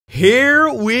Here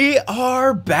we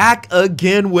are back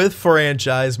again with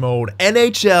franchise mode.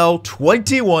 NHL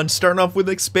 21, starting off with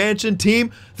expansion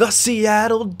team, the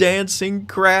Seattle Dancing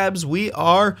Crabs. We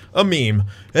are a meme,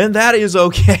 and that is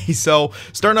okay. So,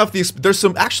 starting off there's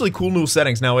some actually cool new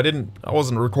settings. Now, I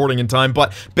wasn't recording in time,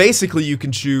 but basically you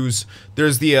can choose,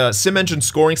 there's the sim engine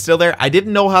scoring still there. I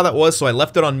didn't know how that was, so I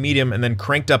left it on medium and then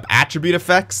cranked up attribute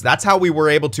effects. That's how we were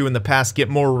able to, in the past, get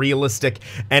more realistic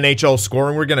NHL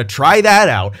scoring. We're going to try that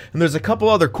out. And there's a couple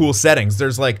other cool settings.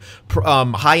 There's like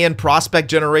high-end prospect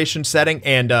generation setting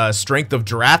and strength of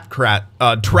draft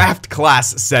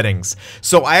class settings.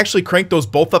 So I actually cranked those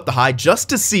both up to high just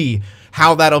to see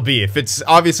how that'll be. If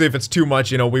it's too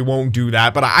much, we won't do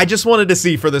that. But I just wanted to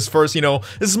see for this first,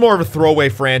 this is more of a throwaway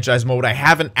franchise mode. I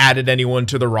haven't added anyone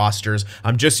to the rosters.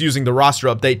 I'm just using the roster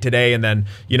update today and then,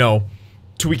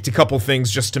 tweaked a couple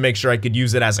things just to make sure I could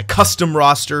use it as a custom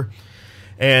roster.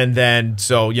 And then,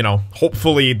 so,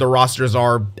 hopefully the rosters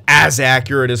are as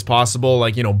accurate as possible,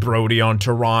 like, Brody on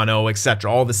Toronto,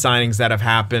 etc. All the signings that have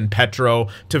happened, Petro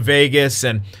to Vegas,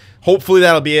 and hopefully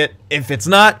that'll be it. If it's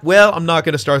not, well, I'm not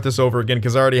going to start this over again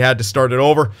because I already had to start it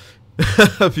over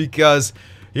because,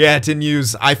 yeah, it didn't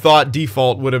use, I thought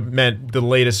default would have meant the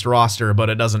latest roster, but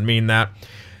it doesn't mean that.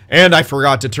 And I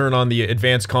forgot to turn on the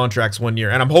advanced contracts 1 year.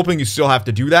 And I'm hoping you still have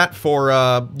to do that for,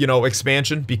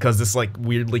 expansion because this, like,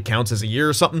 weirdly counts as a year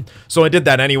or something. So I did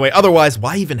that anyway. Otherwise,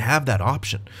 why even have that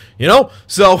option?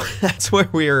 So that's where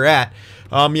we are at.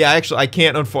 Yeah, actually,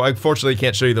 unfortunately,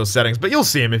 can't show you those settings. But you'll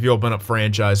see them if you open up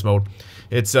franchise mode.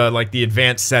 It's, like, the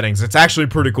advanced settings. It's actually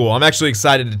pretty cool. I'm actually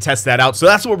excited to test that out. So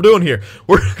that's what we're doing here.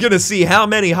 We're going to see how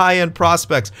many high-end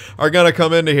prospects are going to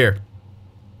come into here.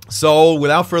 So,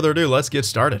 without further ado, let's get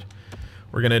started.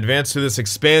 We're going to advance to this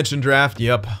expansion draft.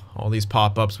 Yep, all these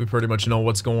pop-ups. We pretty much know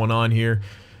what's going on here.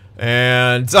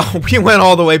 And we went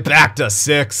all the way back to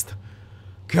 6th.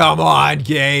 Come on,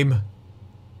 game.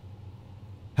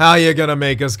 How you going to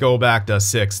make us go back to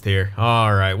 6th here?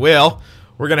 Alright, well,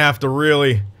 we're going to have to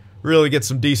really get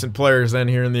some decent players in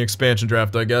here in the expansion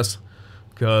draft, I guess.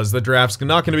 Because the draft's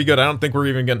not going to be good. I don't think we're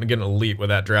even going to get an elite with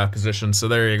that draft position, so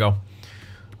there you go.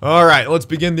 Alright, let's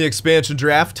begin the expansion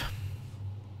draft.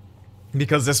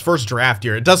 Because this first draft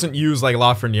here, it doesn't use like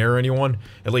Lafreniere or anyone.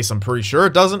 At least I'm pretty sure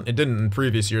it doesn't. It didn't in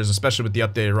previous years, especially with the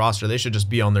updated roster. They should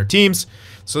just be on their teams.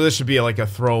 So this should be like a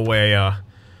throwaway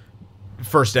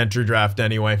first entry draft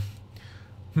anyway.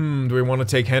 Do we want to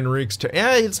take Henrique's to...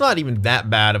 Yeah, it's not even that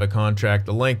bad of a contract.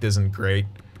 The length isn't great.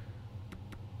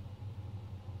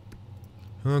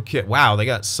 Okay, wow, they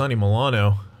got Sonny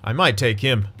Milano. I might take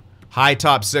him. High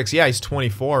top 6. Yeah, he's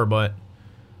 24, but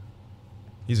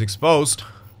he's exposed.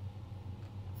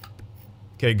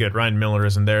 Okay, good. Ryan Miller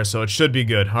isn't there, so it should be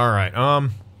good. Alright, I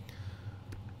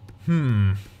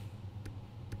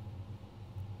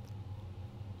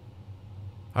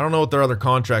don't know what their other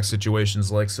contract situation's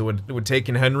like, so would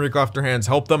taking Henrique off their hands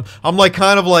help them? I'm like,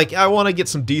 kind of like, I want to get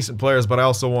some decent players, but I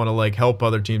also want to, like, help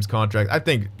other teams' contract. I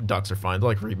think Ducks are fine. They're,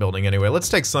 like, rebuilding anyway. Let's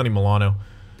take Sonny Milano.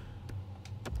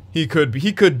 He could,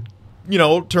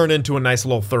 turn into a nice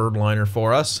little third liner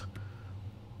for us.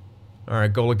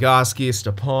 Alright, Goligoski,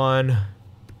 Stepan,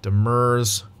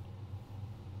 Demers.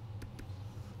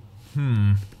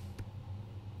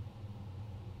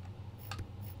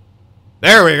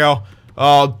 There we go.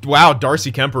 Wow,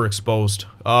 Darcy Kemper exposed.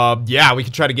 Yeah, we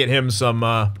could try to get him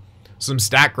some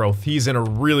stat growth. He's in a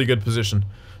really good position.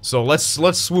 So let's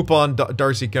swoop on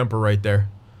Darcy Kemper right there.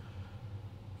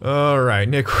 Alright,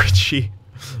 Nick Ritchie.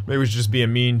 Maybe we should just be a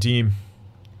mean team.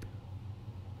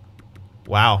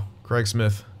 Wow, Craig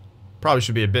Smith. Probably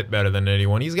should be a bit better than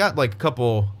anyone. He's got like a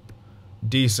couple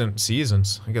decent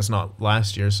seasons. I guess not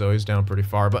last year, so he's down pretty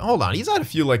far. But hold on, he's had a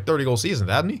few like 30-goal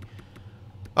seasons, hasn't he?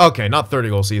 Okay, not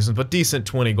 30-goal seasons, but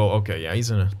decent 20-goal. Okay, yeah,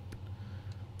 he's in a...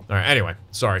 Alright, anyway,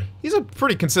 sorry. He's a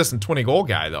pretty consistent 20-goal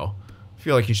guy, though. I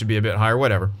feel like he should be a bit higher,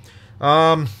 whatever.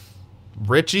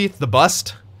 Ritchie, the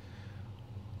bust.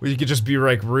 We could just be,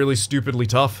 like, really stupidly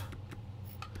tough.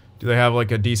 Do they have,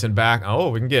 like, a decent back? Oh,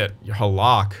 we can get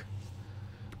Halak.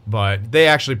 But they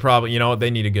actually probably,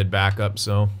 they need a good backup,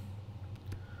 so...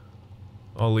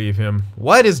 I'll leave him.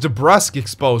 What is DeBrusk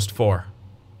exposed for?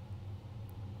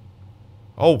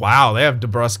 Oh, wow, they have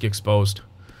DeBrusk exposed.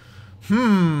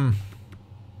 I'm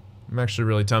actually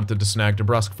really tempted to snag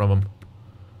DeBrusk from him.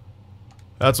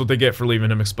 That's what they get for leaving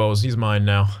him exposed. He's mine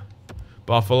now.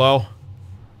 Buffalo.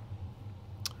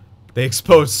 They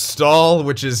exposed Stahl,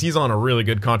 which is, he's on a really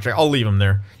good contract. I'll leave him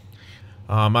there.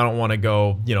 I don't want to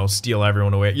go, steal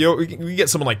everyone away. We get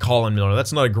someone like Colin Miller.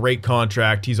 That's not a great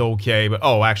contract. He's okay, but,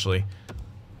 oh, actually,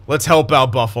 Let's help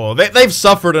out Buffalo. They've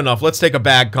suffered enough. Let's take a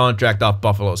bad contract off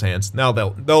Buffalo's hands. Now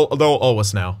they'll owe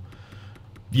us now.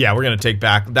 Yeah, we're gonna take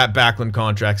back that Backlund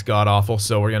contract's god awful,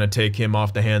 so we're gonna take him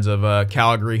off the hands of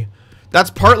Calgary. That's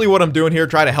partly what I'm doing here,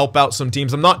 try to help out some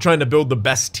teams. I'm not trying to build the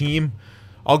best team.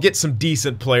 I'll get some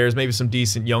decent players, maybe some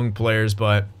decent young players,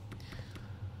 but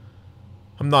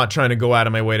I'm not trying to go out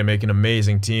of my way to make an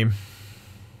amazing team.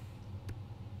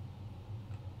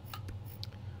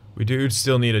 We do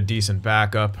still need a decent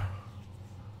backup.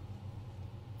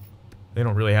 They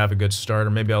don't really have a good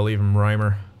starter. Maybe I'll leave him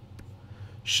Reimer.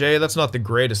 Shea, that's not the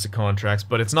greatest of contracts,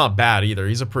 but it's not bad either.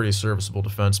 He's a pretty serviceable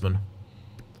defenseman.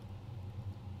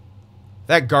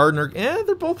 That Gardner,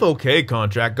 they're both okay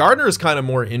contract. Gardner is kind of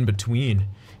more in between.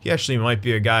 He actually might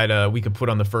be a guy we could put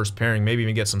on the first pairing, maybe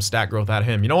even get some stat growth out of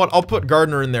him. You know what? I'll put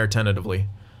Gardner in there tentatively.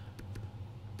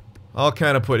 I'll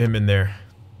kind of put him in there.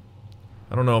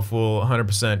 I don't know if we'll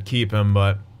 100% keep him,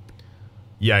 but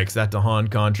yikes, that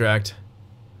DeHaan contract.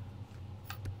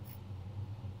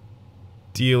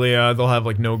 Delia, they'll have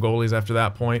like no goalies after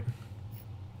that point.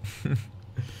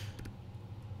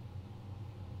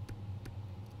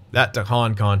 That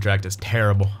DeHaan contract is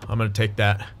terrible. I'm gonna take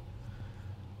that.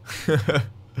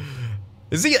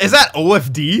 Is that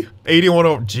OFD?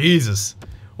 81 Jesus.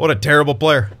 What a terrible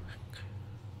player.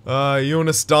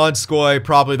 Jonas Donskoy,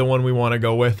 probably the one we want to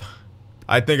go with.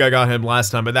 I think I got him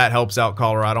last time, but that helps out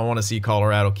Colorado. I want to see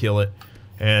Colorado kill it.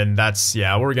 And that's,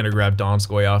 yeah, we're going to grab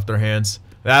Donskoy off their hands.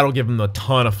 That'll give them a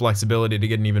ton of flexibility to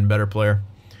get an even better player.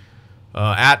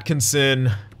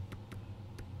 Atkinson.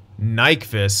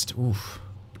 Nyquist. Oof.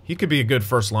 He could be a good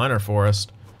first liner for us.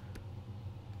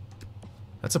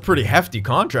 That's a pretty hefty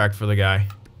contract for the guy.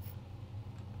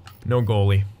 No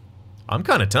goalie. I'm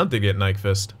kind of tempted to get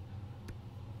Nyquist.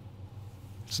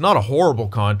 It's not a horrible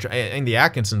contract. And the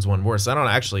Atkinson's one worse. I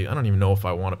don't even know if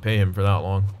I want to pay him for that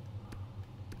long.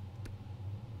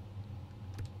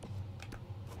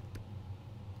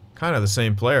 Kind of the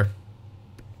same player.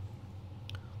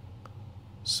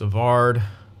 Savard.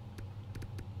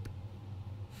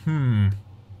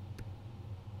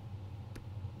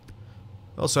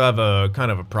 Also have a kind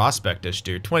of a prospect-ish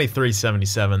dude.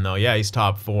 2377 though. Yeah, he's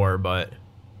top 4, but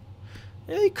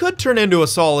yeah, he could turn into a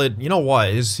solid. You know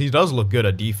what? He does look good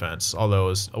at defense, although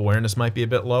his awareness might be a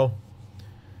bit low.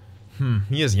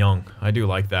 He is young. I do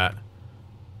like that.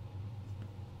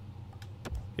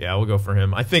 Yeah, we'll go for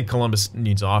him. I think Columbus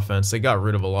needs offense. They got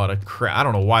rid of a lot of crap. I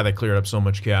don't know why they cleared up so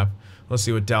much cap. Let's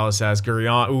see what Dallas has.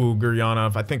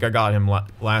 Guryanov. I think I got him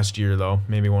last year, though.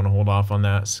 Maybe want to hold off on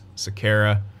that.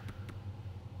 Sakara.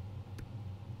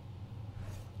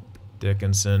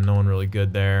 Dickinson. No one really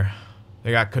good there.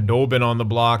 They got Khudobin on the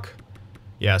block.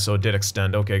 Yeah, so it did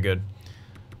extend. Okay, good.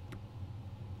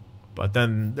 But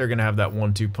then they're going to have that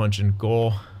 1-2 punch in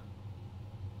goal.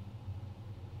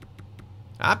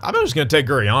 I'm just going to take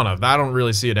Guryanov. I don't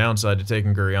really see a downside to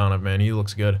taking Guryanov, man. He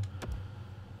looks good.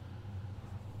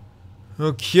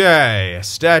 Okay,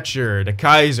 Stature, De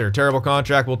Kaiser. Terrible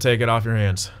contract. We'll take it off your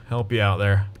hands. Help you out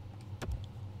there.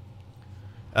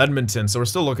 Edmonton. So we're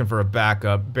still looking for a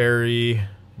backup. Barry.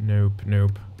 Nope,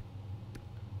 nope.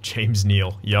 James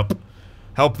Neal. Yup.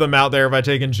 Help them out there by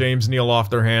taking James Neal off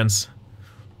their hands.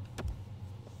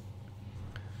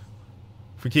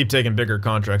 If we keep taking bigger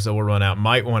contracts, that will run out.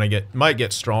 Might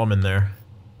get Strom in there.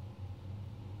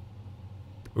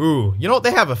 Ooh, you know what?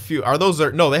 They have a few.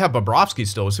 No, they have Bobrovsky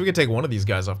still, so we can take one of these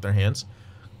guys off their hands.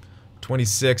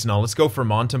 26. No, let's go for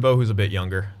Montembeault, who's a bit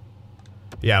younger.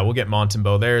 Yeah, we'll get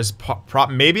Montembeault. There's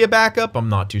maybe a backup. I'm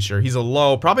not too sure. He's a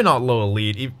low, probably not low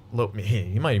elite. He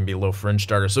might even be a low fringe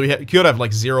starter. So he could have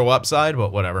like 0 upside,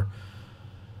 but whatever.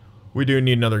 We did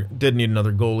need another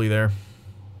goalie there.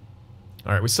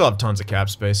 All right, we still have tons of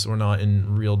cap space, so we're not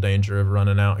in real danger of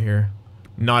running out here.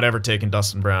 Not ever taking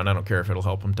Dustin Brown. I don't care if it'll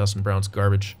help him. Dustin Brown's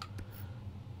garbage.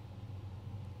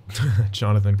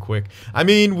 Jonathan Quick. I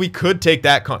mean, we could take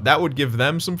that. That would give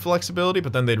them some flexibility,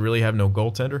 but then they'd really have no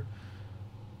goaltender.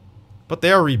 But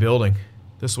they are rebuilding.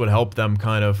 This would help them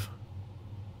kind of.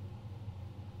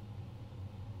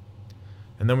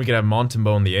 And then we could have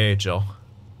Montembeault in the AHL.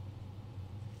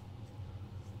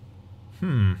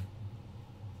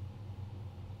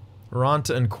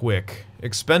 Ranta and Quick.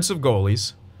 Expensive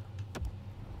goalies.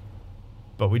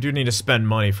 But we do need to spend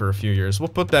money for a few years. We'll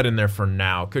put that in there for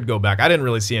now. Could go back. I didn't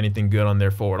really see anything good on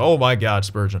their forward. Oh my god,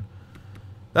 Spurgeon.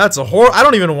 That's a I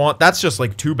don't even want... That's just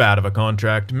like too bad of a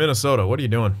contract. Minnesota, what are you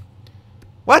doing?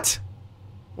 What?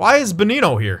 Why is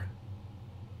Bonino here?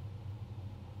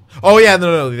 Oh yeah,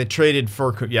 no, they traded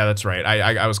for... Yeah, that's right.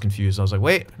 I was confused. I was like,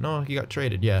 wait, no, he got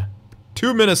traded, yeah.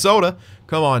 To Minnesota.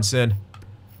 Come on, Sin.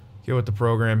 Get with the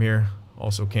program here.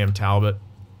 Also Cam Talbot.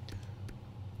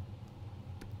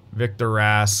 Victor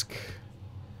Rask.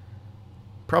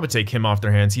 Probably take him off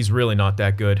their hands. He's really not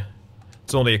that good.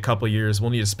 It's only a couple years.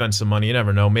 We'll need to spend some money. You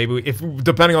never know. Maybe if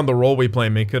depending on the role we play,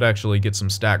 we could actually get some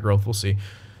stat growth. We'll see.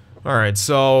 All right,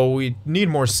 so we need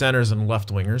more centers and left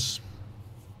wingers.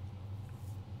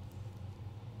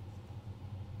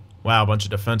 Wow, a bunch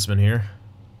of defensemen here.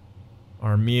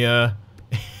 Armia.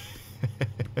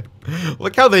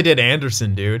 Look how they did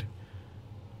Anderson, dude.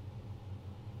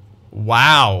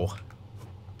 Wow.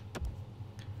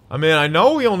 I mean, I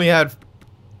know we only had...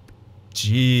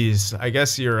 Jeez, I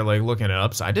guess you're like looking at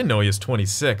upside. I didn't know he was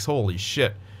 26. Holy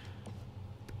shit.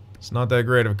 It's not that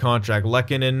great of a contract.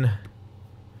 Lehkonen.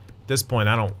 At this point,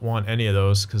 I don't want any of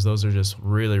those because those are just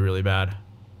really, really bad.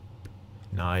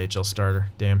 Nah, AHL starter.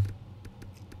 Damn.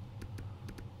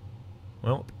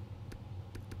 Well,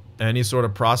 any sort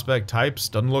of prospect types?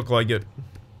 Doesn't look like it.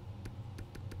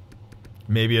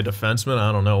 Maybe a defenseman?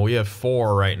 I don't know. We have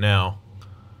 4 right now.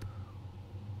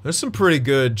 There's some pretty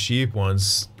good cheap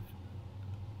ones.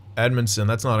 Edmondson,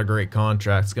 that's not a great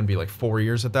contract. It's going to be like 4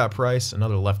 years at that price.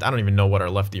 Another left. I don't even know what our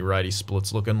lefty-righty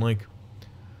split's looking like.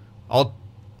 I'll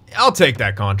take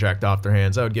that contract off their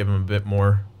hands. I would give them a bit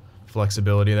more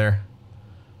flexibility there.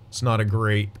 It's not a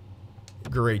great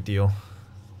deal.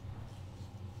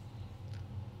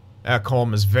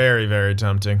 Ekholm is very, very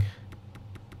tempting.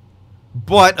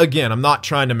 But, again, I'm not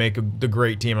trying to make the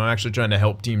great team. I'm actually trying to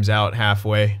help teams out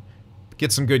halfway.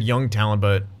 Get some good young talent,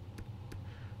 but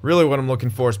really what I'm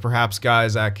looking for is perhaps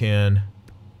guys that can...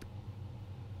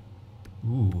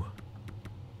 Ooh.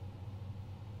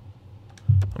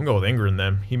 I'm going with Ingrid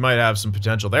then. He might have some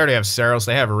potential. They already have Saros.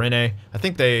 They have Rene. I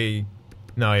think they...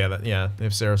 No, yeah, they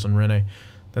have Saros and Rene.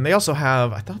 Then they also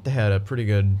have... I thought they had a pretty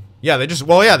good... Yeah, they just...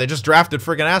 Well, yeah, they just drafted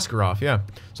friggin' Askarov, yeah.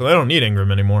 So they don't need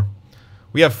Ingram anymore.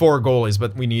 We have 4 goalies,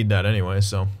 but we need that anyway,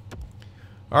 so...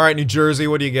 Alright, New Jersey,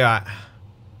 what do you got?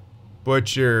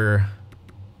 Butcher...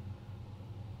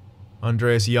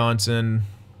 Andreas Janssen...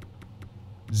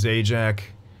 Zajac...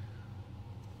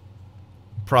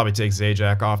 Probably take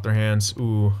Zajac off their hands.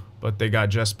 Ooh, but they got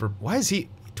Jesper... Why is he...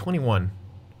 21?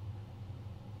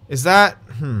 Is that...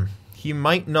 He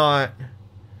might not...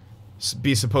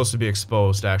 be supposed to be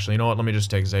exposed, actually. You know what? Let me just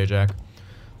take Zajac.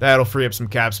 That'll free up some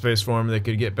cap space for them. They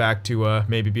could get back to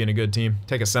maybe being a good team.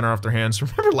 Take a center off their hands.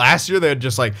 Remember last year they had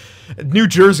just like... New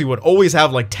Jersey would always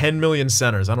have like 10 million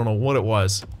centers. I don't know what it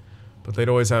was. But they'd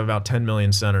always have about 10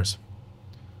 million centers.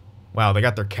 Wow, they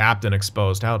got their captain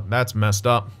exposed. That's messed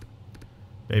up.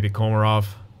 Maybe Komarov.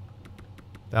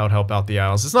 That would help out the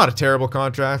Isles. It's not a terrible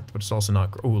contract, but it's also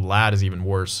not... Ooh, Ladd is even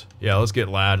worse. Yeah, let's get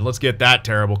Ladd. Let's get that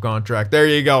terrible contract. There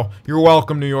you go. You're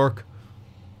welcome, New York.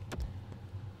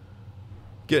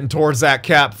 Getting towards that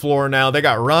cap floor now. They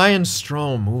got Ryan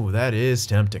Strome. Ooh, that is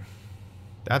tempting.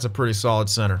 That's a pretty solid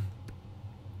center.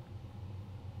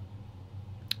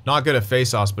 Not good at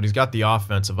faceoffs, but he's got the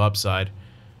offensive upside.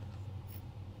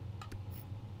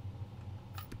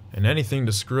 And anything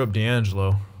to screw up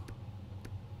D'Angelo.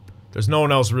 There's no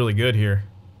one else really good here.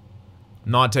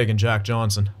 I'm not taking Jack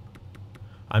Johnson.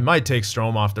 I might take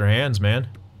Strome off their hands, man.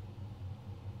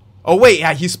 Oh wait,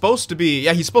 yeah, he's supposed to be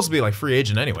like free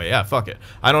agent anyway. Yeah, fuck it.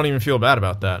 I don't even feel bad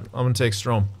about that. I'm gonna take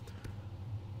Strome.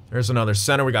 There's another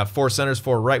center. We got 4 centers,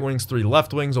 4 right wings, 3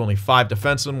 left wings, only 5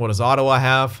 defensemen. What does Ottawa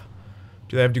have?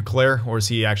 Do they have Duclair, or is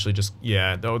he actually just...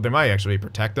 Yeah, though they might actually be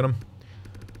protecting him.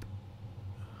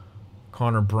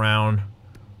 Connor Brown.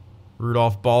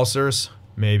 Rudolph Balcers.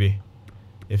 Maybe.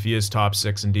 If he is top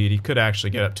 6 indeed. He could actually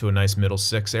get up to a nice middle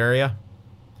 6 area.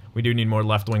 We do need more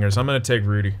left wingers. I'm going to take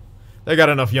Rudy. They got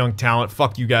enough young talent.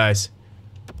 Fuck you guys.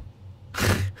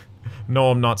 No,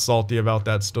 I'm not salty about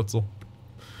that, Stutzel.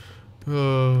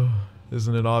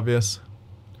 Isn't it obvious?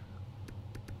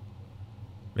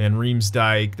 Man,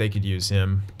 Reemsdyke, they could use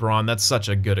him. Braun, that's such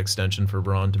a good extension for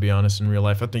Braun, to be honest, in real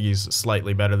life. I think he's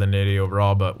slightly better than 80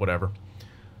 overall, but whatever.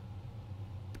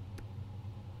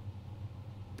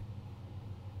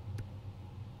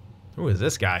 Who is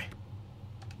this guy?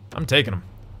 I'm taking him.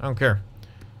 I don't care.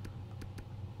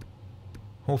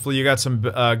 Hopefully you got some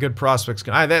good prospects.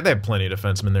 They have plenty of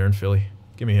defensemen there in Philly.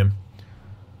 Give me him.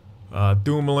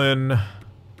 Dumoulin.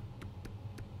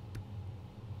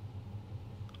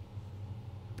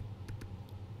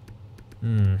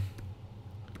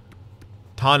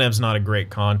 Tanev's not a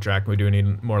great contract. We do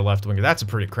need more left winger. That's a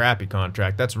pretty crappy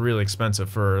contract. That's really expensive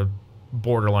for a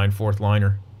borderline 4th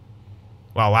liner.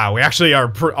 Wow. We actually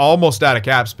are almost out of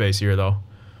cap space here, though.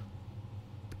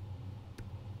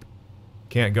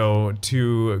 Can't go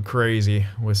too crazy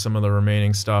with some of the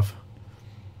remaining stuff.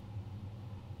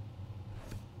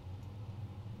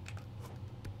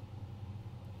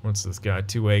 What's this guy?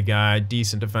 2A guy.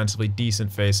 Decent defensively,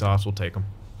 decent face-offs. We'll take him.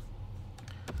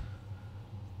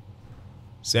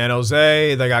 San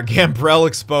Jose, they got Gambrell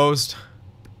exposed.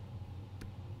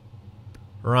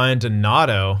 Ryan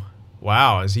Donato.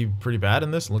 Wow, is he pretty bad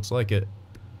in this? Looks like it.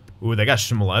 Ooh, they got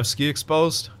Shmolevsky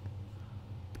exposed.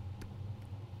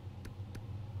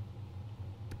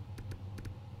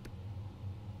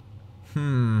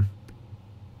 Kind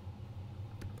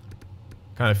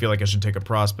of feel like I should take a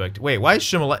prospect. Wait, why is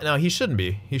Shimolev? No, he shouldn't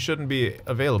be. He shouldn't be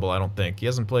available, I don't think. He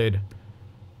hasn't played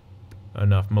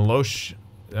enough. Milosh,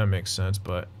 that makes sense,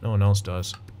 but no one else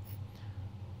does.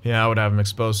 Yeah, I would have him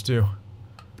exposed too.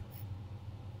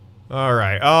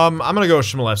 Alright, I'm gonna go with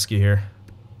Shmolevsky here.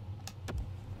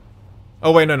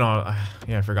 Oh, wait, no.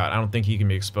 Yeah, I forgot. I don't think he can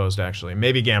be exposed, actually.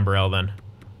 Maybe Gambrell, then.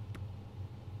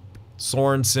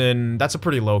 Sorensen, that's a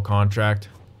pretty low contract.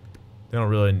 They don't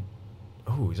really...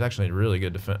 Oh, he's actually a really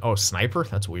good defense. Oh, sniper?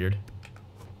 That's weird.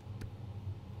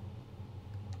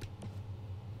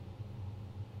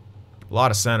 A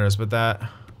lot of centers, but that...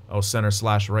 Oh, center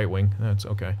slash right wing. That's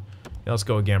okay. Yeah, let's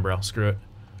go with Gambrell. Screw it.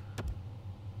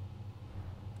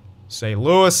 St.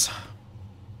 Louis.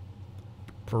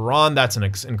 Perron, that's an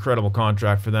incredible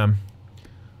contract for them.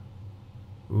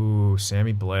 Ooh,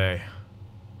 Sammy Blais.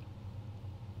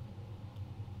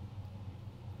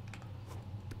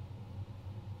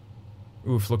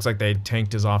 Oof, looks like they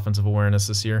tanked his offensive awareness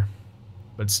this year.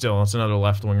 But still, it's another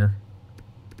left winger.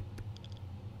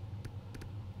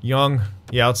 Young.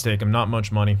 Yeah, let's take him. Not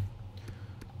much money.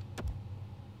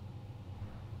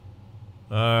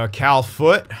 Cal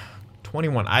Foot.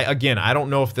 21. Again, I don't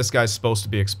know if this guy's supposed to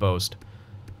be exposed.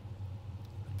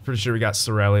 Pretty sure we got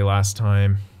Sorelli last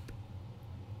time.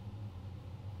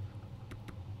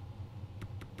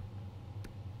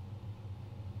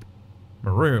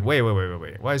 Maroon. Wait.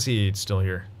 Why is he still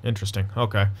here? Interesting.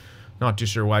 Okay. Not too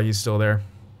sure why he's still there.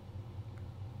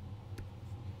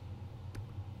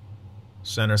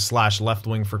 Center slash left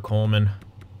wing for Coleman.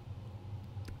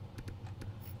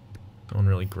 Going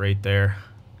really great there.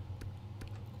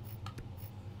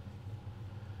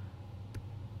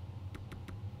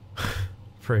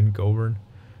 Braden Coburn.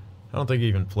 I don't think he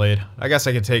even played. I guess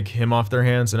I could take him off their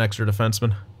hands, an extra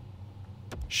defenseman.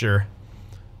 Sure.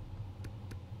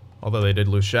 Although they did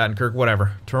lose Shattenkirk,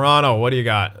 whatever. Toronto, what do you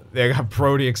got? They got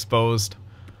Brody exposed.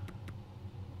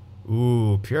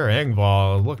 Ooh, Pierre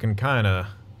Engvall looking kind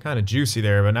of juicy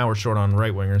there, but now we're short on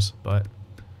right wingers. But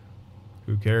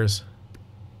who cares?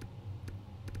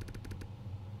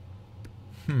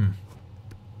 I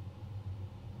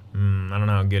don't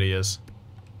know how good he is.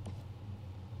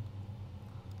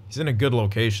 He's in a good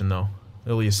location, though,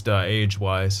 at least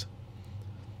age-wise.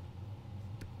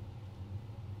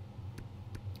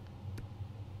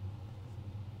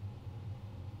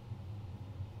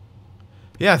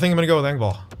 Yeah, I think I'm going to go with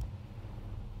Engvall.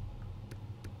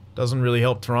 Doesn't really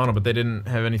help Toronto, but they didn't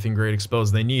have anything great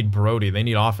exposed. They need Brody. They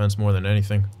need offense more than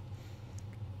anything.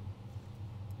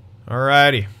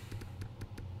 Alrighty.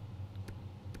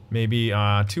 Maybe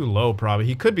too low, probably.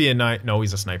 He could be a knight. No,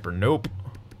 he's a sniper. Nope.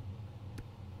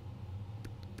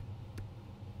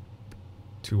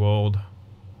 Too old.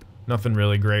 Nothing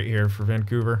really great here for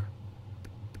Vancouver.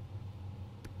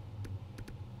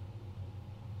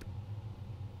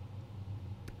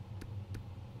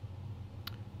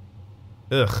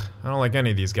 Ugh, I don't like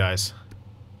any of these guys.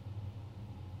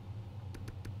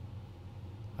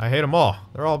 I hate them all.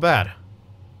 They're all bad.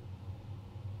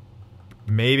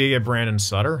 Maybe get Brandon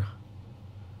Sutter.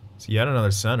 It's yet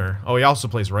another center. Oh, he also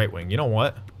plays right wing. You know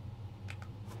what?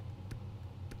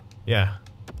 Yeah.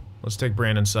 Let's take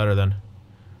Brandon Sutter then.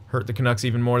 Hurt the Canucks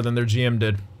even more than their GM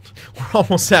did. We're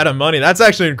almost out of money. That's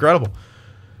actually incredible.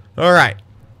 Alright.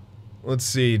 Let's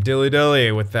see. Dilly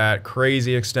Dilly with that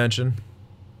crazy extension.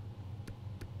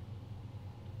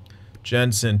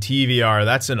 Jensen, TVR.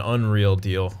 That's an unreal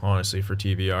deal, honestly, for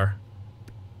TVR.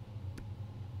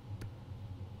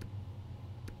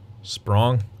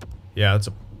 Sprong. Yeah, that's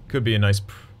could be a nice...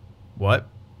 What?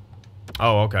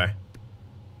 Oh, okay.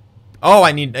 Oh,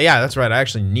 I need... Yeah, that's right. I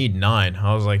actually need 9.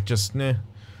 I was like, just kind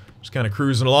of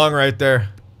cruising along right there.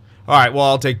 Alright, well,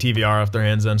 I'll take TVR off their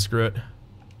hands then. Screw it.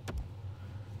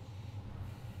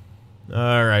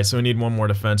 Alright, so we need one more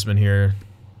defenseman here.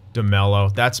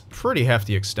 DeMello. That's pretty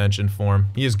hefty extension for him.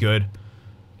 He is good.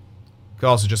 Could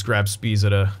also just grab Spiza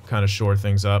to kind of shore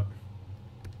things up.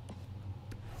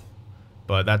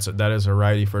 But that is a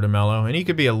righty for DeMello. And he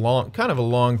could be a kind of a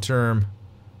long-term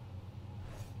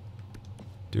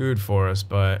dude for us,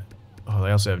 but... Oh,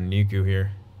 they also have Niku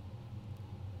here.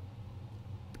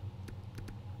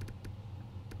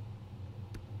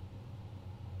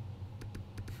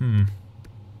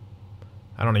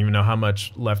 I don't even know how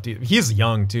much left he's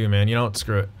young too, man. You know what?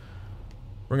 Screw it.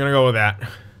 We're gonna go with that.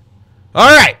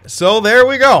 Alright, so there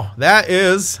we go. That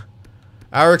is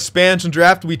our expansion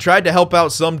draft. We tried to help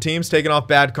out some teams taking off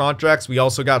bad contracts. We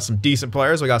also got some decent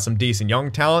players. We got some decent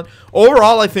young talent.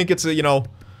 Overall, I think it's a, you know,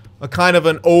 a kind of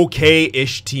an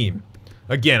okay-ish team.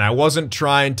 Again, I wasn't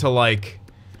trying to like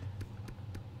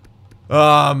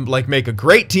make a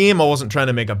great team. I wasn't trying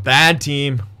to make a bad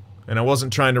team. And I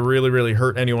wasn't trying to really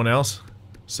hurt anyone else.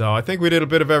 So I think we did a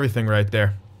bit of everything right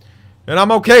there. And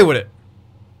I'm okay with it.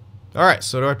 Alright,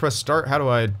 so do I press start? How do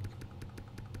I...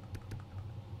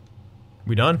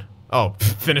 We done? Oh,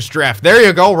 finish draft. There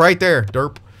you go, right there,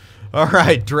 derp.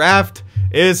 Alright, draft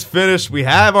is finished. We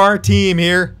have our team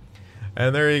here.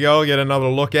 And there you go, get another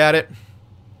look at it.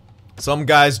 Some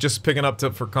guys just picking up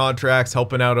for contracts,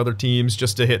 helping out other teams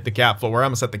just to hit the cap floor. We're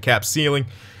almost at the cap ceiling.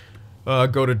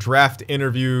 Go to draft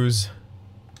interviews.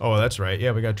 Oh, that's right.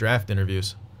 Yeah, we got draft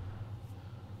interviews.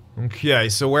 Okay,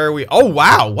 so where are we? Oh,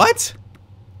 wow, what?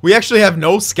 We actually have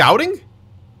no scouting?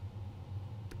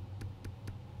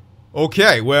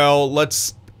 Okay, well,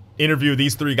 let's interview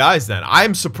these 3 guys then.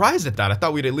 I'm surprised at that. I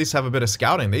thought we'd at least have a bit of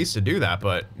scouting. They used to do that,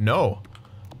 but no.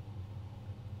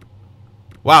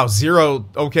 Wow, 0.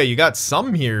 Okay, you got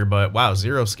some here, but wow,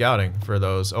 0 scouting for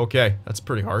those. Okay, that's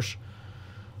pretty harsh.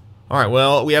 Alright,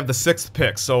 well, we have the 6th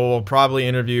pick, so we'll probably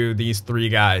interview these 3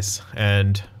 guys.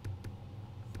 And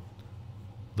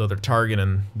though they're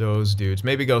targeting those dudes.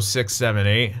 Maybe go 6, 7,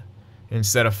 8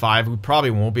 instead of 5. We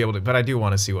probably won't be able to, but I do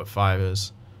want to see what 5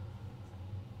 is.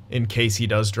 In case he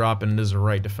does drop and is a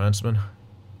right defenseman.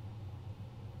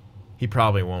 He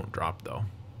probably won't drop, though.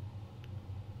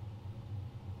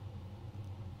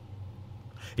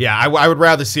 Yeah, I would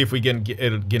rather see if we get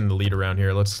in the lead around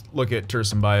here. Let's look at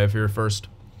Tursunbayev here first.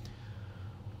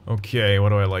 Okay, what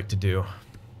do I like to do?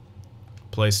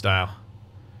 Play style.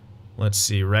 Let's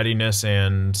see, readiness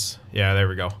and... Yeah, there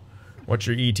we go. What's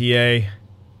your ETA?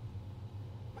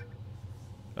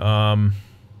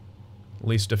 At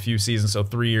least a few seasons, so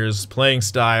 3 years. Playing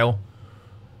style.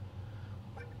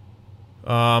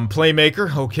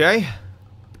 Playmaker, okay.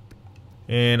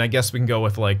 And I guess we can go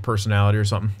with, like, personality or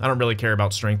something. I don't really care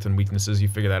about strengths and weaknesses. You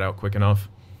figure that out quick enough.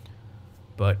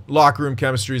 But locker room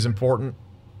chemistry is important.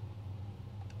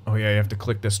 Oh, yeah, you have to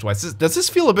click this twice. Does this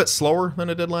feel a bit slower than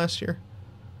it did last year?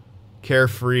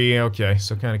 Carefree. Okay,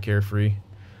 so kind of carefree.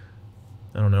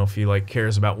 I don't know if he, like,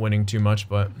 cares about winning too much,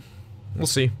 but we'll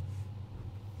see.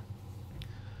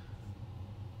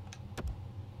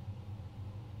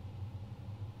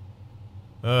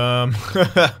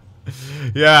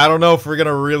 Yeah, I don't know if we're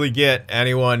gonna really get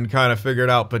anyone kind of figured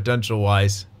out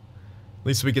potential-wise. At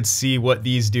least we could see what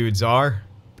these dudes are.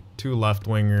 2 left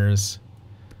wingers.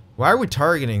 Why are we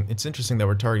targeting? It's interesting that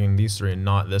we're targeting these 3 and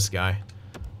not this guy.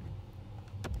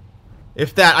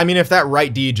 If that, I mean, if that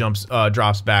right D drops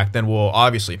back, then we'll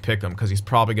obviously pick him because he's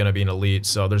probably gonna be an elite.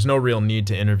 So there's no real need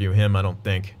to interview him, I don't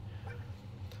think.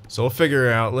 So we'll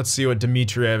figure out. Let's see what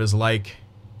Dmitriev is like.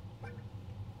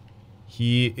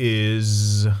 He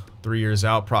is 3 years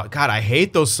out. God, I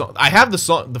hate those songs. I have the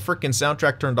freaking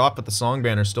soundtrack turned off, but the song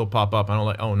banners still pop up. I don't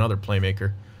like. Oh, another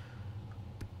playmaker.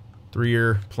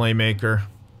 3-year playmaker.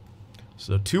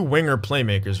 So 2 winger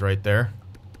playmakers right there.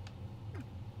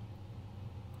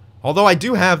 Although I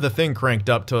do have the thing cranked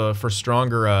up for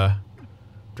stronger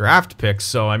draft picks.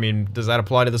 So I mean, does that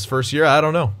apply to this first year? I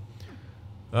don't know.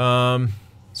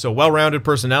 So well-rounded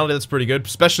personality, that's pretty good.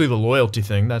 Especially the loyalty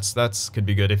thing. That's could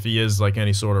be good if he is like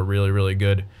any sort of really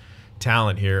good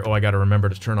talent here. Oh, I got to remember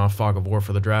to turn off Fog of War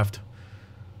for the draft.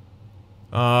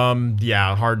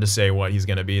 Yeah, hard to say what he's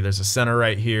gonna be. There's a center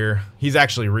right here. He's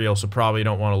actually real, so probably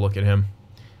don't want to look at him.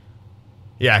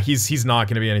 Yeah, he's not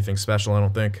gonna be anything special, I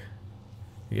don't think.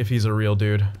 If he's a real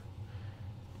dude.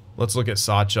 Let's look at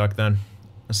Sawchuk then.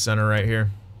 A center right here.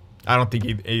 I don't think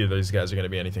either of these guys are gonna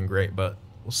be anything great, but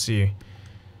we'll see.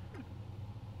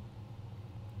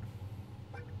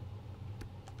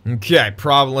 Okay,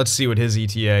 let's see what his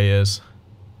ETA is.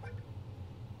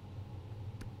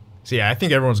 So yeah, I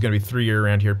think everyone's going to be 3-year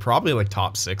around here. Probably like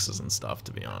top 6s and stuff,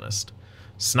 to be honest.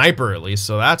 Sniper at least,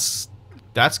 so that's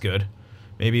good.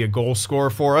 Maybe a goal scorer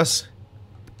for us.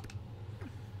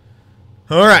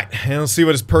 Alright, and let's see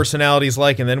what his personality's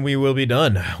like, and then we will be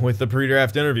done with the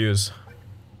pre-draft interviews.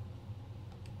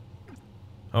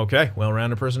 Okay,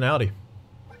 well-rounded personality.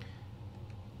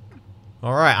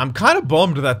 Alright, I'm kind of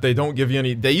bummed that they don't give you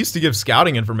any... They used to give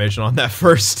scouting information on that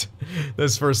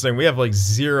this first thing. We have like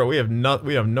 0. We have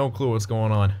no clue what's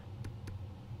going on.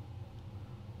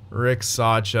 Rick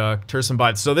Sawchuk,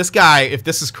 Tursunbayev. So this guy, if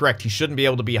this is correct, he shouldn't be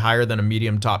able to be higher than a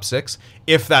medium top 6.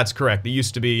 If that's correct. It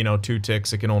used to be, you know, 2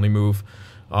 ticks. It can only move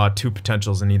 2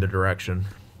 potentials in either direction.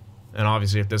 And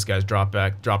obviously, if this guy's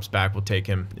drops back, we'll take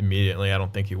him immediately. I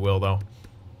don't think he will, though.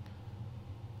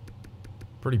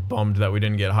 Pretty bummed that we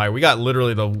didn't get high. We got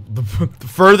literally the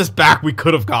furthest back we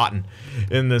could have gotten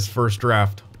in this first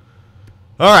draft.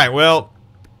 Alright, well,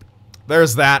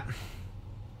 there's that.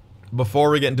 Before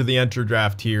we get into the enter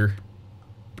draft here,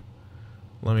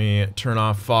 let me turn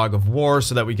off Fog of War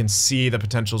so that we can see the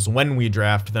potentials when we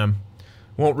draft them.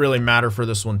 Won't really matter for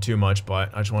this one too much, but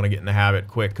I just want to get in the habit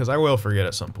quick because I will forget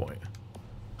at some point.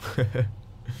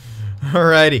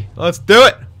 Alrighty, let's do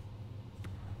it!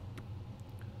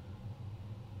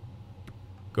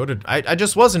 Go to... I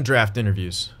just was in draft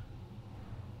interviews.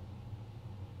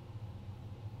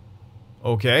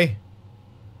 Okay.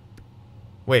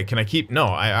 Wait, can I keep... No,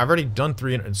 I've already done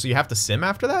 3... So you have to sim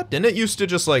after that? Didn't it used to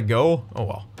just, like, go? Oh,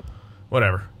 well.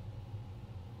 Whatever.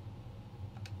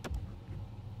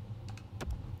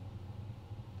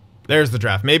 There's the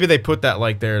draft. Maybe they put that,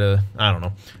 like, there to... I don't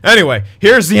know. Anyway,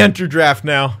 here's the enter draft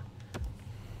now.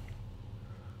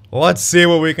 Let's see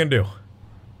what we can do.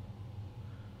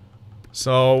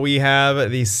 So we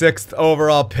have the 6th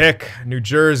overall pick, New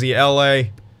Jersey, LA.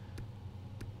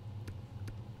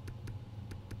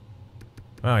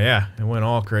 Oh yeah, it went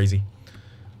all crazy.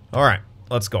 Alright,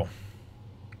 let's go.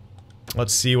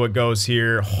 Let's see what goes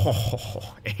here.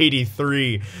 Oh,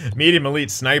 83. Medium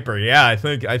elite sniper. Yeah, I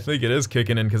think it is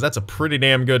kicking in because that's a pretty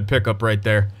damn good pickup right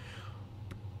there.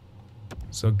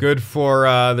 So good for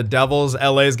the Devils.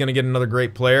 LA is going to get another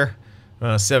great player.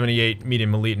 78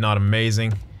 medium elite, not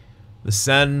amazing. The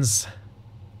Sens,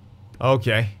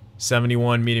 okay,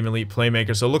 71 medium elite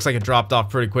playmaker. So it looks like it dropped off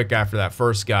pretty quick after that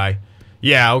first guy.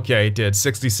 Yeah, okay, it did.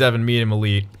 67 medium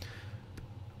elite.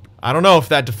 I don't know if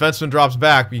that defenseman drops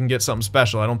back, we can get something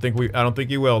special. I don't think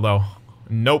he will though.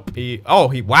 Nope.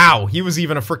 Wow, he was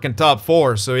even a freaking top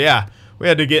 4. So yeah, we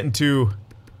had to get into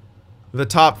the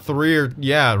top 3 or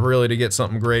yeah, really to get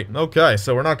something great. Okay,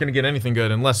 so we're not going to get anything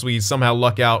good unless we somehow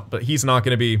luck out, but he's not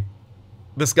going to be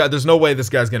this guy. There's no way this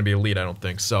guy's going to be elite, I don't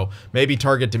think. So maybe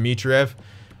target Dmitriev.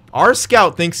 Our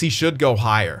scout thinks he should go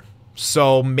higher.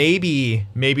 So maybe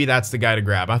that's the guy to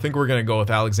grab. I think we're going to go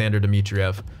with Alexander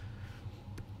Dmitriev.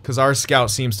 Because our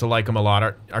scout seems to like him a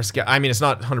lot. Our scout, I mean, it's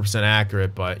not 100%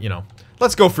 accurate, but, you know.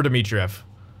 Let's go for Dmitriev.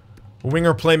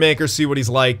 Winger playmaker, see what he's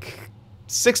like.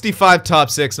 65 top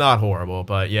 6, not horrible.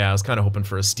 But, yeah, I was kind of hoping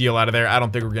for a steal out of there. I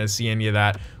don't think we're going to see any of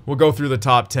that. We'll go through the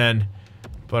top 10.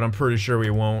 But I'm pretty sure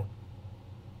we won't.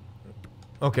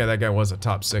 Okay, that guy was a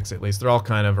top 6 at least. They're all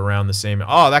kind of around the same.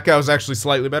 Oh, that guy was actually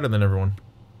slightly better than everyone.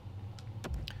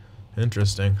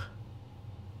 Interesting.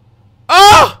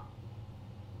 Oh!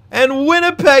 And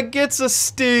Winnipeg gets a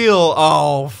steal.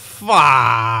 Oh,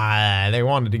 fuck. They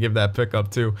wanted to give that pick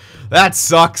up, too. That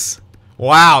sucks.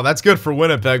 Wow, that's good for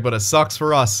Winnipeg, but it sucks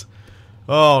for us.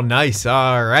 Oh, nice.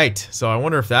 All right. So I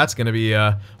wonder if that's going to be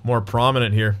more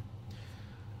prominent here.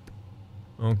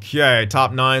 Okay,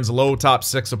 top 9's low, top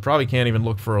 6. So probably can't even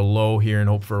look for a low here and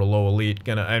hope for a low elite.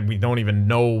 And we don't even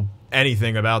know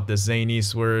anything about this Zane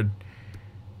Eastwood.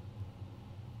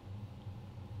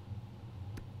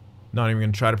 Not even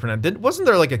gonna try to pronounce. Wasn't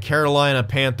there like a Carolina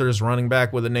Panthers running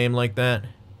back with a name like that?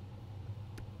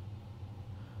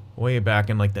 Way back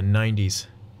in like the 90s.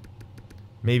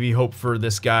 Maybe hope for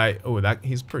this guy. Oh,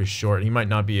 he's pretty short. He might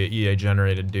not be an EA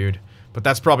generated dude. But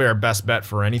that's probably our best bet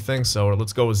for anything. So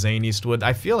let's go with Zane Eastwood.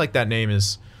 I feel like that name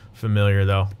is familiar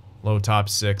though. Low top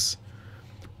 6.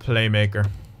 Playmaker.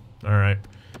 Alright.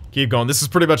 Keep going. This is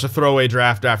pretty much a throwaway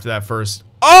draft after that first.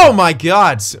 Oh my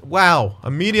god! Wow.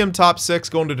 A medium top 6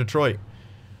 going to Detroit.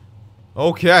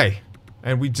 Okay.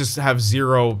 And we just have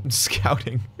 0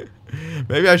 scouting.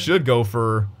 Maybe I should go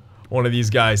for one of these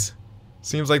guys.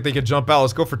 Seems like they could jump out.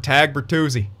 Let's go for Tag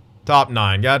Bertuzzi. Top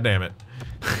 9. God damn it.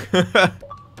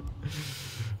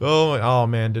 Oh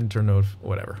man, didn't turn no...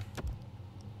 Whatever.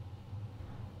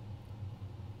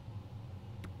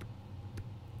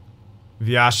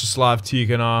 Vyacheslav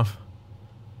Tikhonov.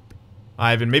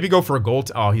 Ivan, maybe go for a goal.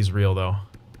 Oh, he's real though.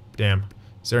 Damn.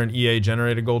 Is there an EA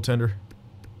generated goaltender?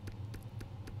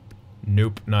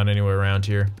 Nope, not anywhere around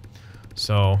here.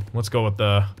 So let's go with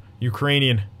the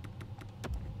Ukrainian.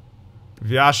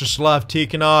 Vyacheslav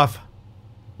Tikhonov.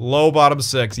 Low bottom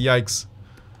 6. Yikes.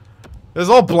 There's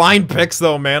all blind picks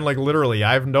though, man. Like literally,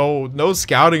 I have no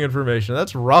scouting information.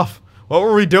 That's rough. What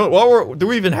were we doing? Do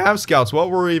we even have scouts?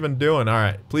 What were we even doing? All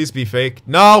right, please be fake.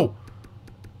 No.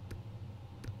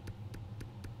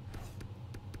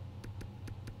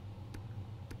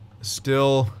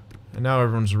 Still, and now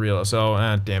everyone's real. So,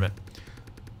 damn it.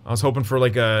 I was hoping for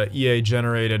like a EA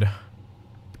generated.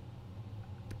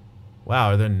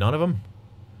 Wow, are there none of them?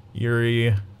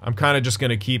 Yuri. I'm kind of just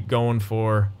gonna keep going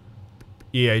for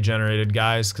EA generated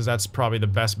guys, because that's probably the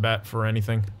best bet for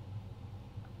anything.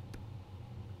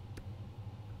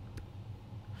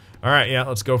 Alright, yeah,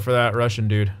 let's go for that Russian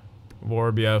dude.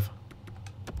 Vorbiev.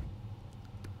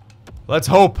 Let's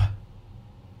hope.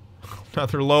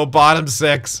 Another low bottom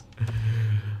 6.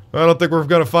 I don't think we're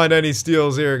going to find any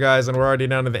steals here, guys, and we're already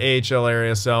down to the AHL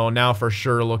area, so now for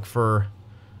sure look for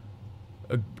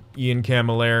Ian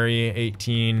Camilleri,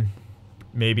 18.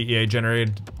 Maybe EA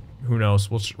generated. Who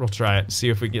knows? We'll try it. See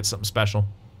if we get something special.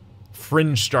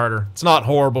 Fringe starter. It's not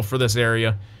horrible for this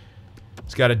area.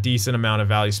 It's got a decent amount of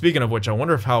value. Speaking of which, I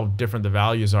wonder how different the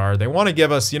values are. They want to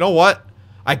give us, you know what?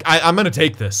 I'm going to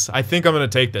take this. I think I'm going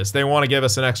to take this. They want to give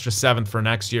us an extra 7th for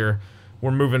next year.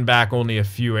 We're moving back only a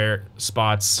few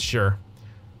spots. Sure.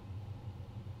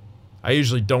 I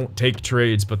usually don't take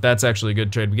trades, but that's actually a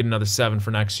good trade. We get another 7 for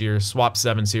next year. Swap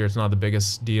 7s here. It's not the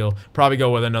biggest deal. Probably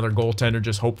go with another goaltender.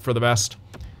 Just hope for the best.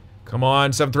 Come on.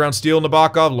 7th round steal,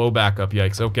 Nabokov. Low backup.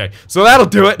 Yikes. Okay. So that'll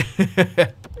do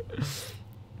it.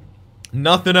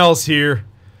 Nothing else here.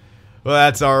 Well,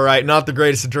 that's alright. Not the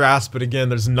greatest of drafts, but again,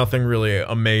 there's nothing really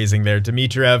amazing there.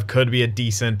 Dimitriev could be a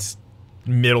decent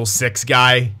middle 6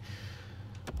 guy.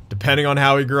 Depending on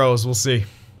how he grows, we'll see.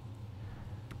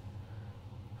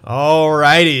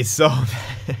 Alrighty, so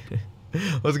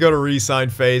let's go to re-sign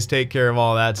phase, take care of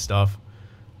all that stuff.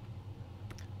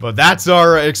 But that's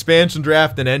our expansion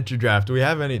draft and entry draft. Do we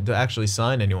have any to actually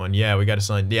sign anyone? Yeah, we got to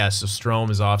sign. Yeah, so Strome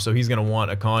is off, so he's going to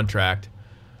want a contract.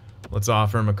 Let's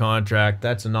offer him a contract.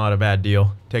 That's not a bad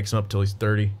deal. Takes him up till he's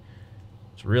 30.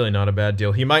 It's really not a bad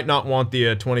deal. He might not want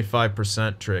the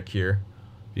 25% trick here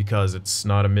because it's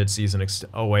not a mid-season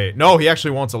oh, wait. No, he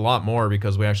actually wants a lot more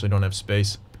because we actually don't have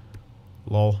space.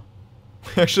 Lol.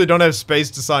 We actually don't have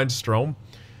space to sign Strome.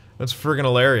 That's friggin'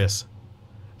 hilarious.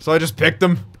 So I just picked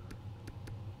him.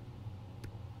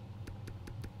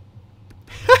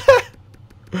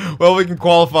 Well, we can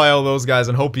qualify all those guys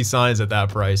and hope he signs at that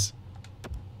price.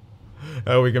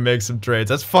 We can make some trades.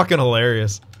 That's fucking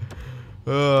hilarious.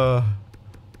 Yeah,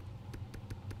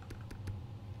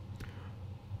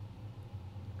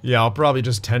 I'll probably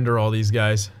just tender all these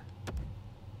guys.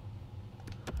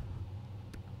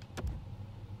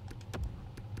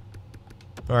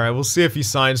 Alright, we'll see if he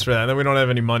signs for that. And then we don't have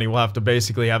any money. We'll have to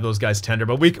basically have those guys tender.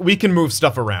 But we can move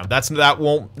stuff around.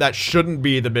 That shouldn't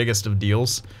be the biggest of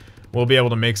deals. We'll be able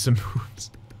to make some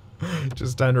moves.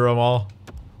 Just tender them all.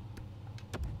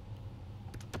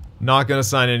 Not gonna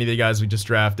sign any of the guys we just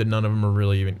drafted. None of them are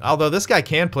really even. Although this guy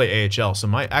can play AHL,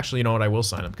 so actually, you know what? I will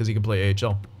sign him because he can play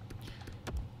AHL.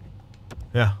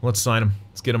 Yeah, let's sign him.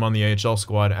 Let's get him on the AHL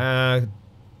squad.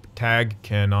 Tag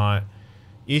cannot.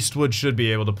 Eastwood should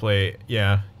be able to play.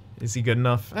 Yeah, is he good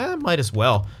enough? Might as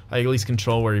well. I at least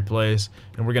control where he plays,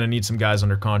 and we're gonna need some guys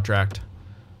under contract.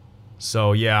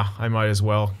 So yeah, I might as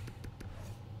well.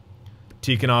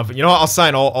 Tikhonov. You know what? I'll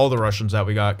sign all the Russians that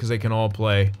we got because they can all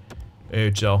play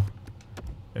AHL.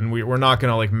 And we're not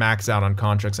gonna like max out on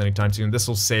contracts anytime soon. This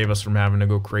will save us from having to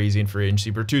go crazy in free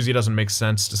agency. Bertuzzi doesn't make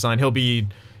sense to sign. He'll be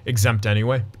exempt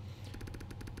anyway.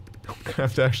 I'm gonna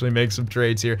have to actually make some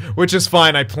trades here, which is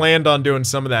fine. I planned on doing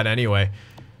some of that anyway.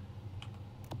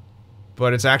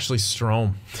 But it's actually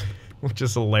Strome, which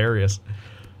is hilarious.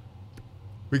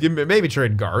 We can maybe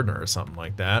trade Gardner or something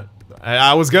like that.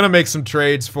 I was gonna make some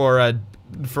trades for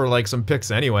like some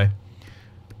picks anyway.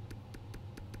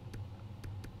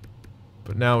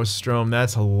 But now with Strome,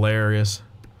 that's hilarious.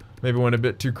 Maybe went a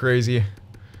bit too crazy.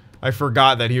 I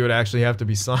forgot that he would actually have to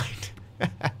be signed.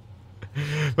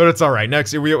 But it's alright.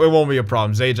 Next year, it won't be a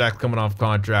problem. Zajac coming off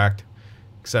contract,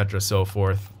 etc. so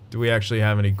forth. Do we actually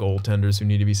have any goaltenders who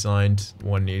need to be signed?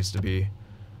 One needs to be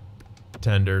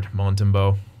tendered.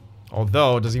 Montembeau.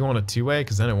 Although, does he want a two-way?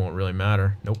 Because then it won't really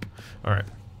matter. Nope. Alright.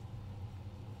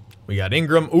 We got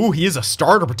Ingram. Ooh, he is a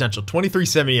starter potential.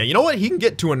 2378. You know what? He can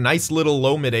get to a nice little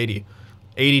low mid-80.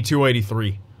 82,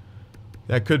 83.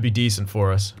 That could be decent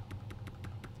for us.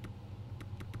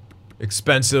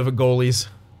 Expensive goalies.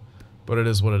 But it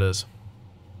is what it is.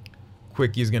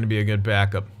 Quickie's going to be a good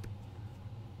backup.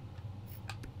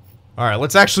 Alright,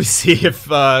 let's actually see if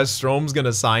Strome's going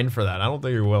to sign for that. I don't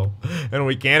think he will. And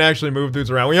we can't actually move dudes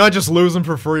around. We might just lose him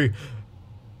for free.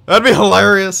 That'd be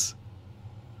hilarious.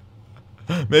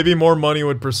 Maybe more money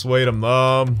would persuade him.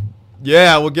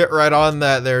 Yeah, we'll get right on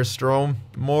that there, Strome.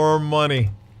 More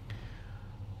money.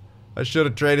 I should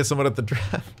have traded someone at the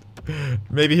draft.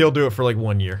 Maybe he'll do it for like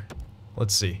 1 year.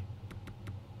 Let's see.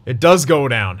 It does go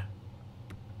down.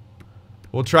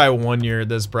 We'll try 1 year at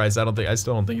this price. I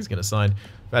still don't think he's gonna sign.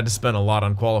 I've had to spend a lot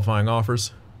on qualifying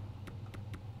offers.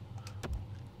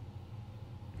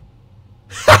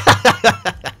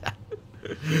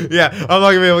 Yeah, I'm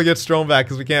not gonna be able to get Strome back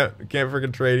because we can't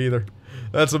freaking trade either.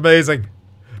 That's amazing.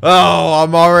 Oh,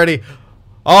 I'm already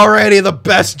the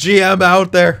best GM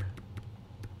out there.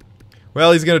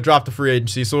 Well, he's gonna drop the free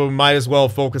agency, so we might as well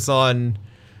focus on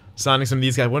signing some of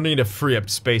these guys. We need to free up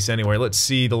space anyway. Let's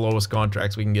see the lowest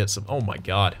contracts we can get. Some. Oh my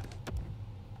god.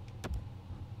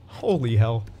 Holy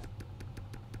hell.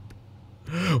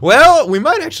 Well, we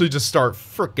might actually just start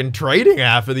frickin' trading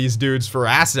half of these dudes for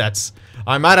assets.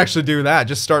 I might actually do that.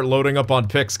 Just start loading up on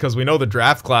picks because we know the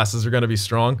draft classes are going to be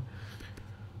strong.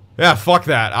 Yeah, fuck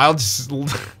that. I'll just...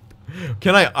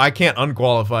 I can't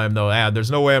unqualify him though. There's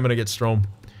no way I'm going to get Strome.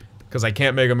 Because I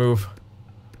can't make a move.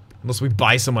 Unless we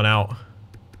buy someone out.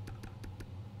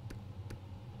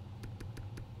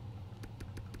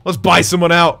 Let's buy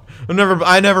someone out.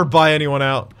 I never buy anyone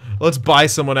out. Let's buy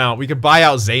someone out. We could buy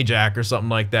out Zajac or something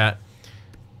like that.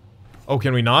 Oh,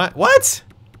 can we not? What?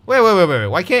 Wait.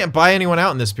 Why can't I buy anyone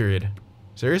out in this period?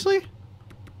 Seriously?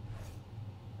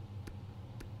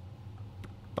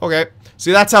 Okay.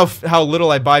 See, that's how little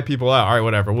I buy people out. Alright,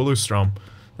 whatever. We'll lose Strome.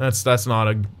 That's not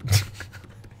a...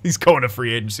 He's going to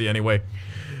free agency anyway.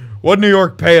 What'd New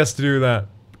York pay us to do that?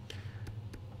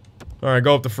 Alright,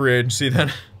 go up to free agency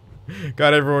then.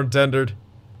 Got everyone tendered.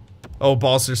 Oh,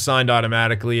 Balser signed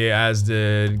automatically, as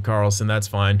did Carlson. That's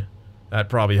fine. That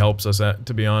probably helps us,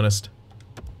 to be honest.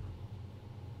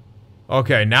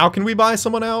 Okay, now can we buy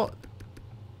someone out?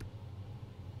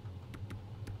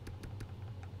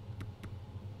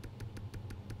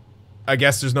 I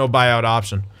guess there's no buyout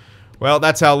option. Well,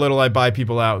 that's how little I buy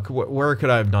people out. Where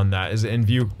could I have done that? Is it in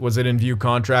view? Was it in view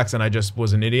contracts and I just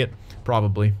was an idiot?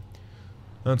 Probably.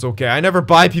 That's okay. I never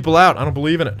buy people out. I don't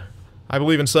believe in it. I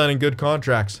believe in signing good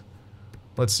contracts.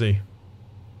 Let's see.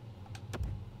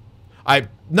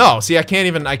 No, see, I can't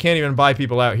even buy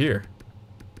people out here.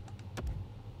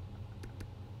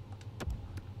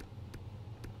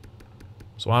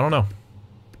 So I don't know.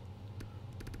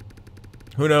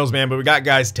 Who knows, man, but we got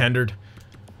guys tendered.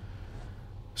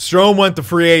 Strome went to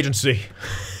free agency.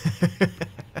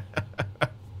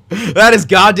 That is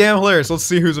goddamn hilarious. Let's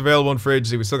see who's available in free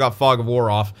agency. We still got Fog of War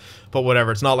off, but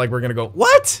whatever. It's not like we're gonna go,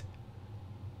 what?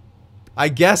 I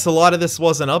guess a lot of this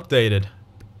wasn't updated.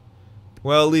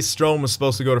 Well, at least Strome was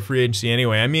supposed to go to free agency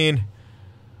anyway. I mean,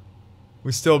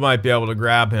 we still might be able to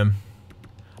grab him.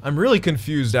 I'm really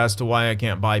confused as to why I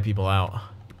can't buy people out.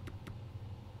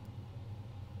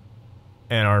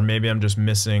 Or maybe I'm just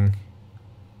missing...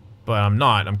 But I'm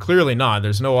not. I'm clearly not.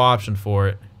 There's no option for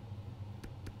it.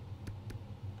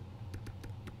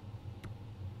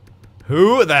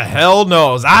 Who the hell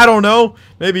knows? I don't know.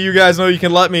 Maybe you guys know. You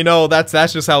can let me know. That's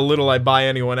just how little I buy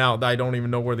anyone out. I don't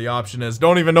even know where the option is.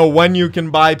 Don't even know when you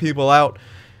can buy people out.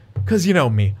 Because you know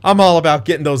me. I'm all about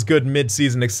getting those good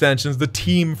mid-season extensions. The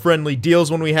team-friendly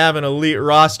deals when we have an elite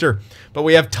roster. But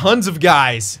we have tons of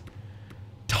guys.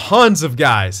 Tons of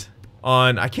guys.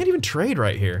 I can't even trade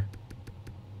right here.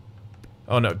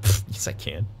 Oh no, yes I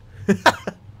can.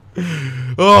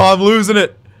 Oh, I'm losing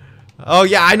it. Oh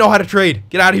yeah, I know how to trade.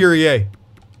 Get out of here, EA.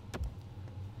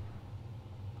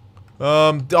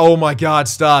 Oh my god,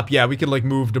 stop. Yeah, we could like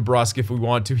move DeBrusque if we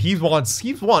want to. He's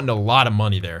wanting a lot of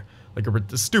money there. Like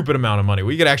a stupid amount of money.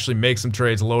 We could actually make some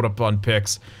trades, load up on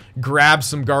picks, grab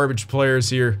some garbage players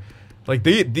here. Like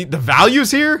the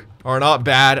values here are not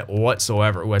bad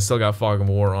whatsoever. Ooh, I still got Fog of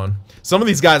War on. Some of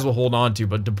these guys will hold on to,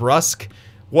 but DeBrusque,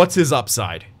 what's his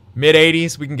upside?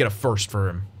 Mid-80s, we can get a first for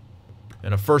him.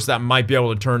 And a first that might be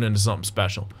able to turn into something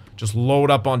special. Just load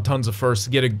up on tons of firsts,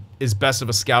 get as best of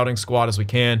a scouting squad as we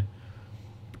can.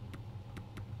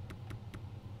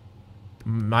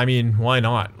 I mean, why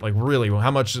not? Like, really,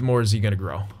 how much more is he going to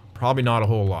grow? Probably not a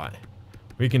whole lot.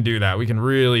 We can do that. We can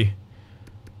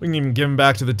even give him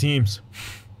back to the teams.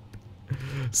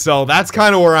 So, that's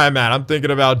kind of where I'm at. I'm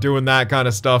thinking about doing that kind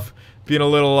of stuff. Being a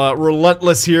little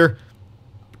relentless here.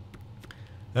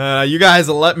 You guys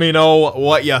let me know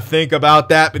what you think about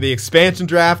that. But the expansion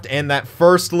draft and that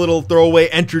first little throwaway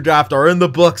entry draft are in the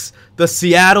books. The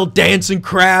Seattle Dancing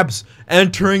Crabs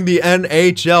entering the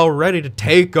NHL, ready to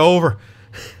take over.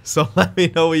 So let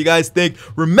me know what you guys think.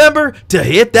 Remember to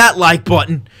hit that like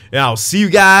button, and I'll see you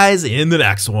guys in the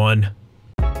next one.